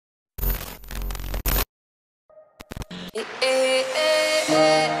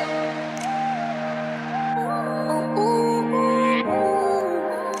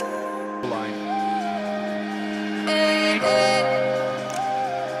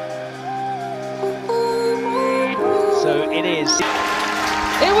So it is.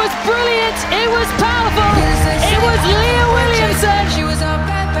 It was brilliant, it was powerful, it was Leah Williamson. She was a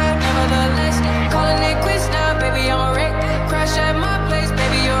bad, nevertheless. Calling it quits now, baby, I'm a wreck. Crash at my place,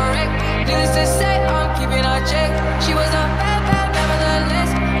 baby, you're a wreck. Needless to say, I'm keeping her check. She was a bad,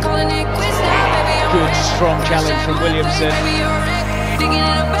 nevertheless. Calling it quits now, baby, I'm a wreck. Good, strong challenge from Williamson. Baby, you're a wreck. Digging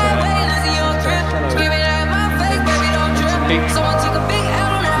in a bad way, losing your grip. Screaming at my face, baby, don't trip. Someone took a big L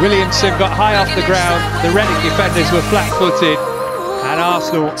on her. Williamson got high off the ground. The Reading defenders were flat-footed. And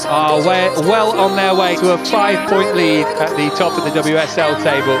Arsenal are well on their way to a 5-point lead at the top of the WSL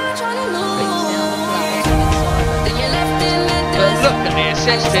table. But look at the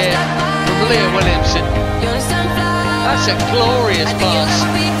assist here from Leah Williamson. That's a glorious pass.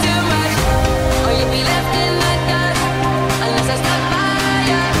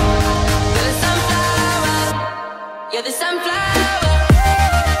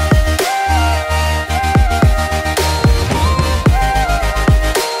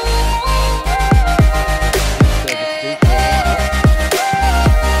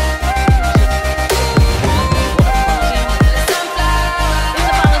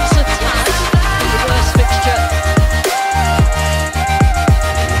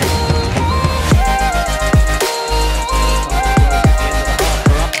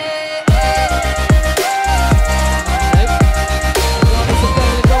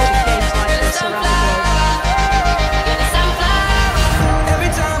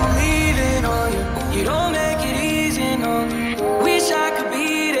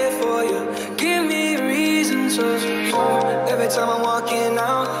 Every time I'm walking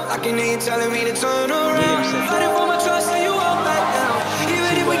out, I can hear you telling me to turn around. Fighting for my trust, so you won't back down.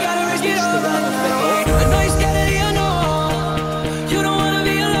 Even if we gotta risk it all right now. I know you're scared of the unknown. You don't wanna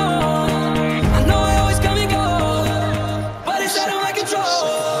be alone. I know I always come and go, but it's out of my control.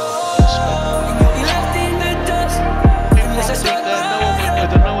 You'll be left in the dust unless I start by.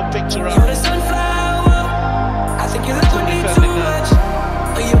 No one picked her up. You're the sunflower. I think you love me too much,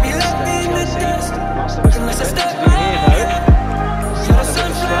 or you'll be left in the dust unless I start by.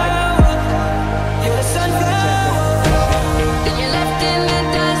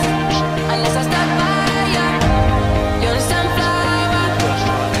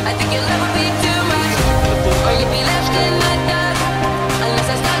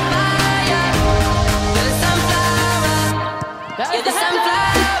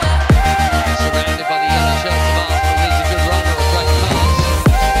 Surrounded by the yellow shirts of Arsenal, needs a good run or a great pass.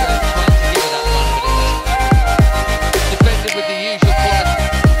 Trying to give her that run, but it was defended with the usual quality.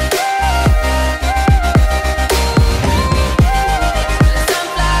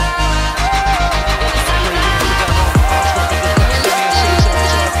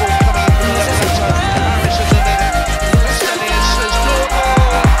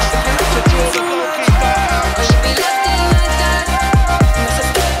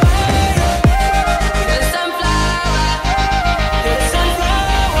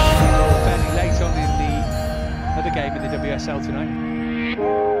 Game in the WSL tonight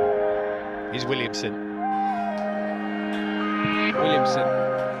is Williamson.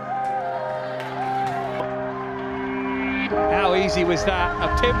 How easy was that? A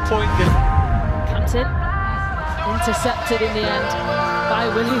pinpoint. Captain, intercepted in the end by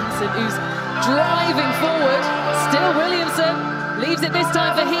Williamson, who's driving forward. Still Williamson, leaves it this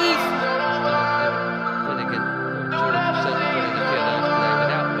time for Heath.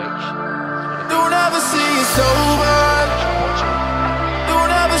 Don't ever see it's over.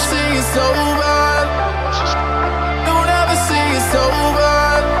 Don't ever see it's over. Don't ever see it's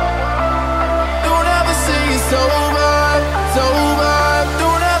over. Don't ever see it's over. It's over.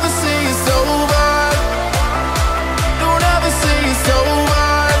 Don't ever see it's over. Don't ever see it's over.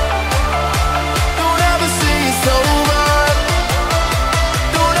 Don't ever see it's over.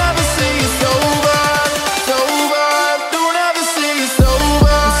 Don't ever see it's over. It's over. Don't ever see it's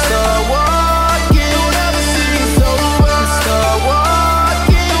over. Start walking. Don't ever see it's over. Start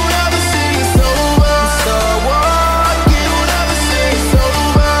walking. Don't ever see it's over. Start walking. Don't ever see it's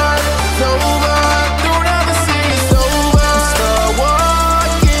over. It's over. Don't ever see it's over. Start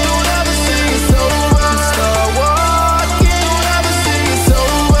walking. Don't ever see it's over. Start walking. Don't ever see it's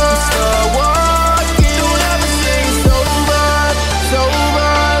over. Start walking. Don't ever see it's over. It's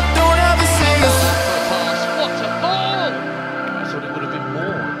over. Don't ever see it's What a ball! I thought it would have been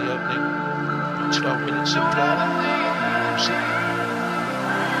more in the opening 12 minutes of play.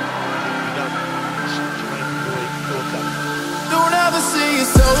 Don't ever see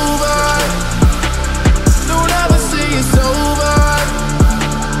it's over. Don't ever see it's over.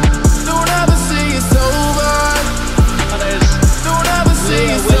 Don't ever see it's over. And there's Don't ever see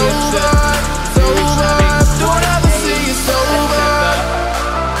Leah it's Williamson, over. It's over. Don't ever see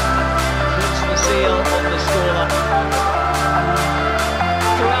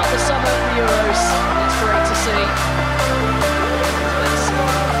first.